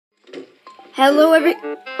Hello,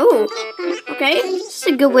 Oh, okay. This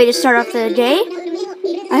is a good way to start off the day.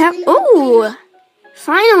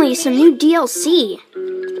 Finally, some new DLC.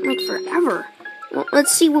 It's been like forever. Well,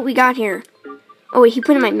 let's see what we got here. Oh, wait, he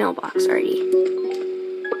put it in my mailbox already.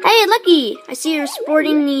 Hey, Lucky! I see you're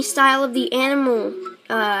sporting the style of the animal,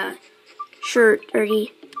 shirt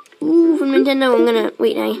already. Ooh, from Nintendo.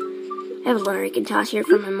 I have a letter I can toss here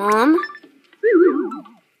from my mom.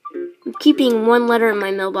 I'm keeping one letter in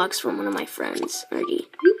my mailbox from one of my friends already.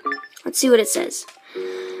 Let's see what it says.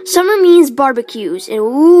 Summer means barbecues, and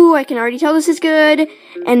ooh, I can already tell this is good.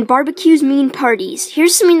 And barbecues mean parties.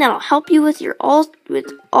 Here's something that'll help you with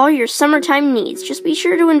all your summertime needs. Just be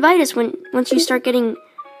sure to invite us once you start getting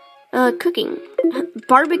cooking.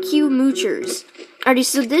 Barbecue moochers. Alrighty,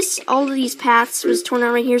 so all of these paths was torn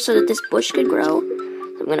out right here so that this bush could grow.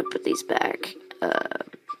 I'm gonna put these back.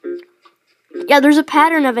 Yeah, there's a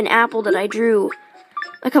pattern of an apple that I drew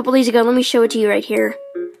a couple days ago. Let me show it to you right here.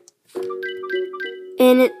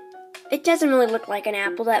 And it doesn't really look like an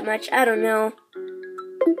apple that much. I don't know.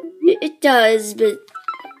 It does, but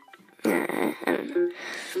I don't know.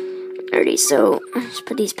 Alrighty, so let's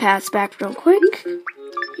put these paths back real quick.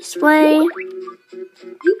 Display.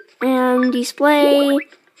 And display.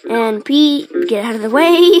 And Pete, get out of the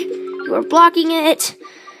way. You are blocking it.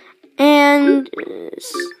 And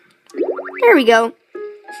there we go.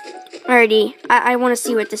 Alrighty, I want to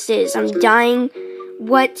see what this is. I'm dying.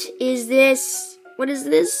 What is this? What is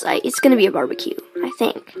this? It's gonna be a barbecue, I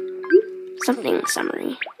think. Something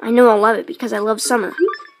summery. I know I'll love it because I love summer.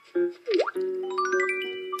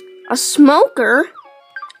 A smoker?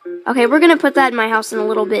 Okay, we're gonna put that in my house in a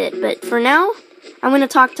little bit, but for now, I'm gonna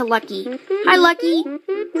talk to Lucky. Hi, Lucky. I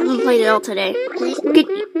haven't played it all today.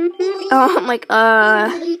 I'm like,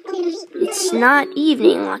 it's not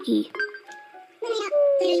evening, Lucky.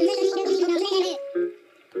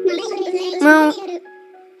 Well,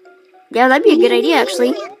 yeah, that'd be a good idea,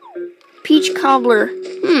 actually. Peach cobbler.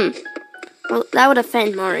 Well, that would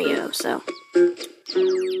offend Mario, so.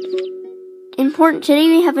 Important. Today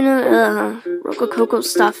we have another, Rococo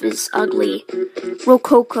stuff is ugly.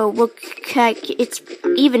 Rococo. It's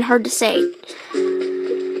even hard to say.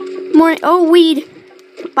 Morning. Oh, weed.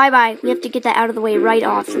 Bye-bye. We have to get that out of the way right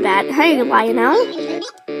off the bat. Hey, Lionel.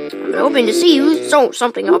 I'm hoping to see you sew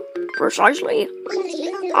something up precisely.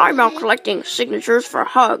 I'm out collecting signatures for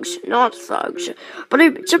hugs, not thugs. But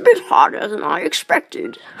it's a bit harder than I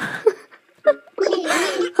expected.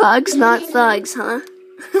 Hugs, not thugs, huh?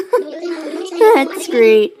 That's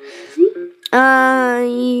great.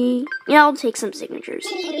 Yeah, I'll take some signatures.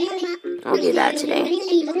 I'll do that today.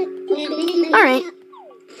 Alright.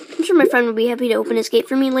 I'm sure my friend will be happy to open his gate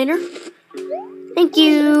for me later. Thank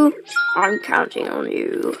you. I'm counting on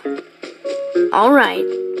you. Alright.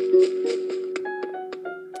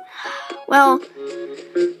 Well,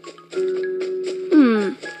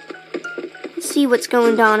 let's see what's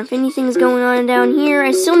going on. If anything's going on down here,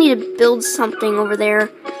 I still need to build something over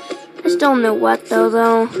there. I still don't know what,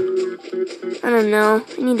 though. I don't know.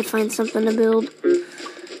 I need to find something to build.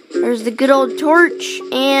 There's the good old torch,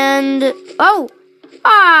 and... Oh!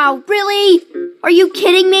 Oh, really? Are you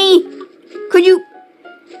kidding me? Could you...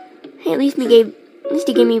 Hey, at least he gave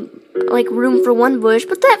me, like, room for one bush,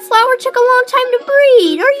 but that flower took a long time to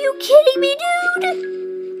breed. Are you kidding me, dude?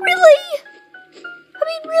 Really? I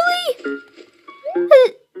mean, really?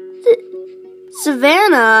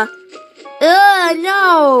 Savannah? Ugh,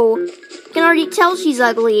 no. I can already tell she's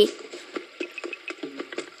ugly.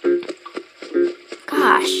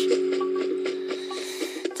 Gosh.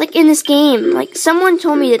 It's like in this game, like someone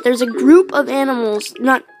told me that there's a group of animals,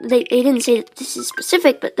 they didn't say that this is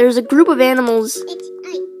specific, but there's a group of animals.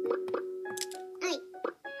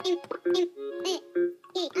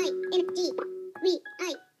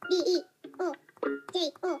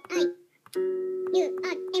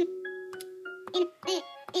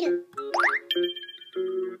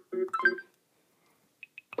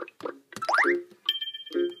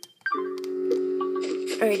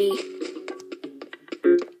 Alrighty.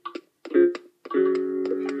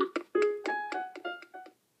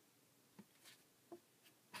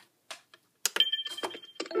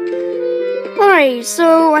 Alright,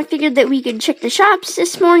 so I figured that we could check the shops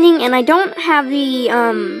this morning, and I don't have the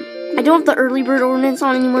early bird ordinance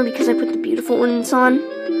on anymore because I put the beautiful ordinance on.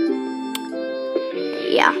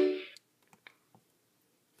 Yeah.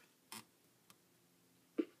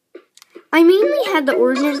 I mainly had the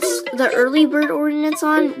early bird ordinance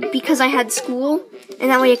on because I had school, and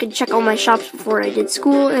that way I could check all my shops before I did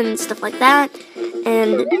school and stuff like that,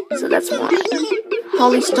 and so that's why.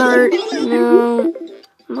 Holly start, no.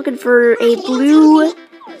 I'm looking for a blue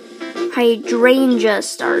hydrangea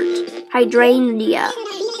start. Hydrangea.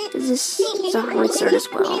 Is this a hard start as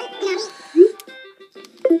well?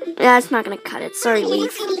 Yeah, it's not gonna cut it. Sorry,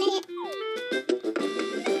 Leaf.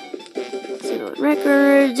 So,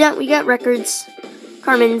 records. Yeah, we got records.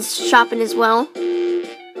 Carmen's shopping as well.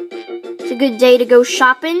 It's a good day to go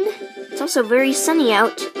shopping. It's also very sunny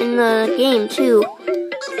out in the game, too.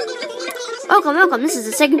 Welcome, welcome. This is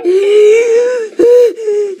the second. Get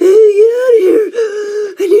out of here.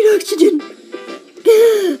 I need oxygen.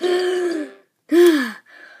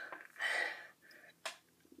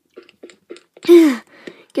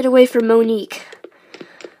 Get away from Monique.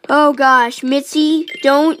 Oh gosh, Mitzi,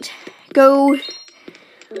 don't go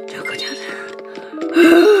down there.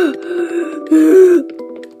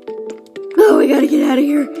 Oh, we gotta get out of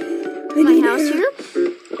here. My house here.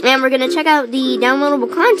 And we're gonna check out the downloadable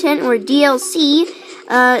content, or DLC,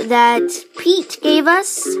 that Pete gave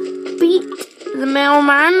us. Pete, the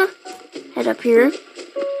mailman. Head up here.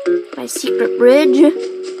 My secret bridge.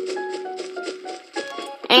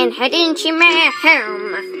 And head into my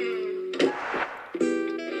home.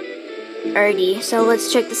 Alrighty, so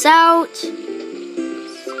let's check this out.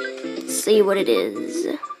 Let's see what it is.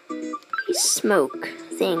 A smoke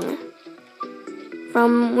thing.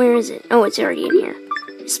 From, where is it? Oh, it's already in here.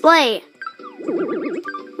 Display.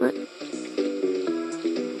 What?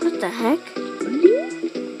 What the heck?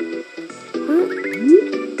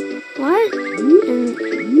 What?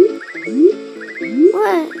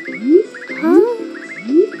 What? Huh?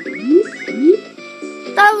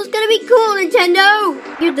 That was gonna be cool,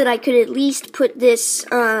 Nintendo! Here that I could at least put this,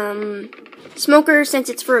 smoker, since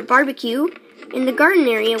it's for a barbecue, in the garden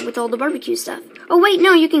area with all the barbecue stuff. Oh wait,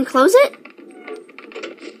 no, you can close it?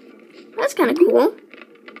 That's kinda cool.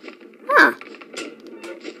 Huh.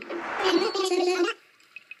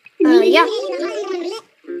 Yeah.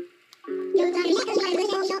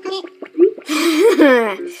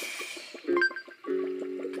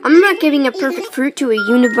 I'm not giving a perfect fruit to a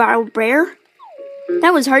unibrow bear.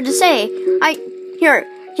 That was hard to say.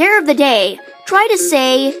 Here of the day. Try to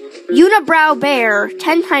say unibrow bear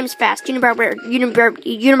 10 times fast. Unibrow bear. Unibrow.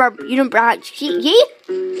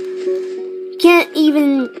 Can't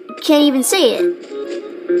even say it.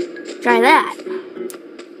 Try that.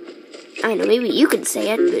 I know, maybe you can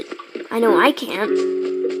say it, but I know I can't.